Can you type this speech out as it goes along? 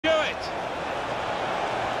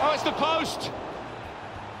Oh, it's the post!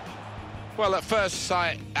 Well, at first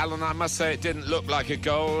sight, Alan, I must say it didn't look like a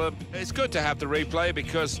goal. It's good to have the replay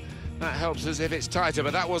because that helps us if it's tighter,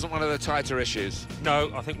 but that wasn't one of the tighter issues.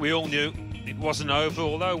 No, I think we all knew it wasn't over,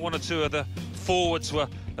 although one or two of the forwards were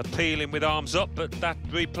appealing with arms up, but that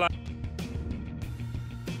replay...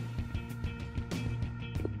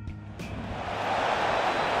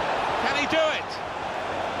 Can he do it?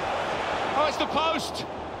 Oh, it's the post!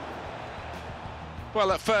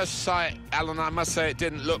 Well, at first sight, Alan, I must say it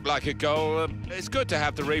didn't look like a goal. It's good to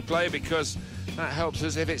have the replay because that helps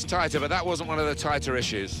us if it's tighter, but that wasn't one of the tighter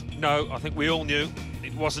issues. No, I think we all knew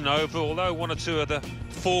it wasn't over, although one or two of the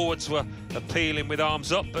forwards were appealing with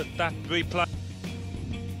arms up, but that replay...